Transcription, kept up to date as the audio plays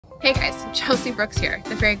Hey guys, Chelsea Brooks here,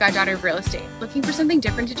 the fairy goddaughter of real estate. Looking for something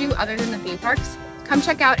different to do other than the theme parks? Come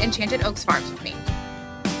check out Enchanted Oaks Farm with me.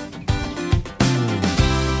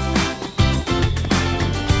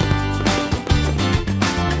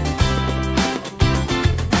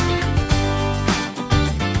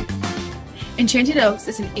 Enchanted Oaks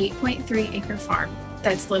is an 8.3 acre farm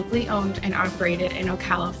that's locally owned and operated in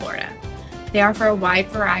Ocala, Florida. They offer a wide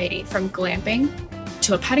variety from glamping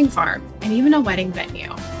to a petting farm and even a wedding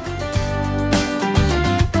venue.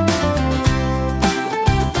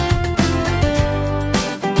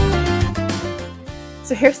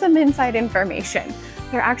 So here's some inside information.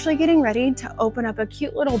 They're actually getting ready to open up a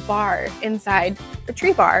cute little bar inside the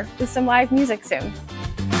tree bar with some live music soon.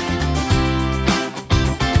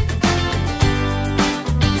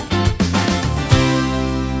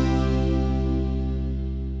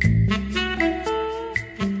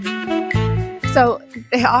 So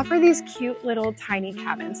they offer these cute little tiny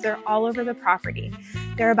cabins. They're all over the property.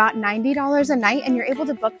 They're about $90 a night and you're able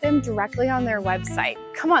to book them directly on their website.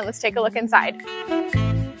 Come on, let's take a look inside.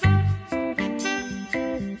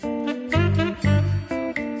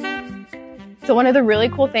 So one of the really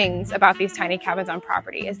cool things about these tiny cabins on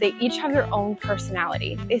property is they each have their own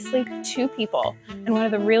personality. They sleep 2 people. And one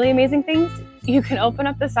of the really amazing things, you can open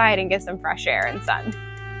up the side and get some fresh air and sun.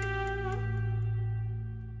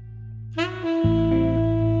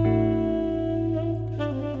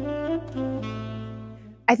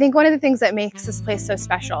 I think one of the things that makes this place so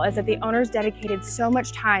special is that the owners dedicated so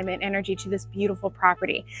much time and energy to this beautiful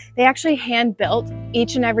property. They actually hand built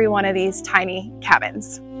each and every one of these tiny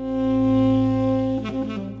cabins.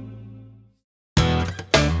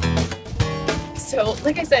 So,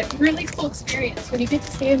 like I said, really cool experience. When you get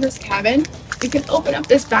to stay in this cabin, you can open up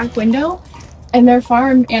this back window and their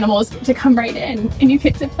farm animals get to come right in and you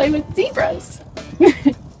get to play with zebras.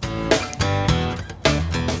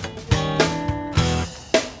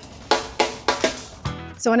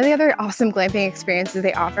 So one of the other awesome glamping experiences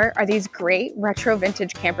they offer are these great retro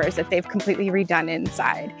vintage campers that they've completely redone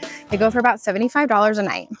inside. They go for about $75 a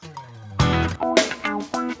night.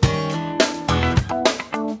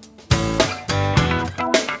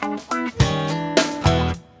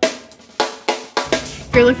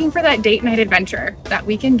 If you're looking for that date night adventure, that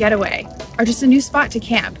weekend getaway, or just a new spot to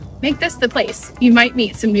camp, make this the place. You might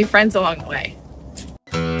meet some new friends along the way.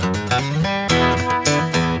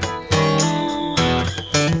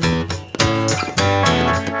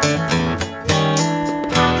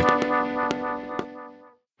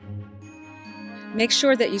 Make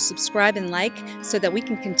sure that you subscribe and like so that we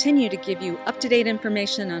can continue to give you up-to-date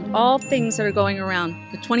information on all things that are going around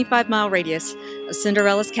the 25-mile radius of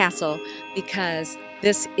Cinderella's castle, because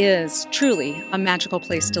this is truly a magical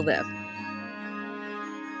place to live.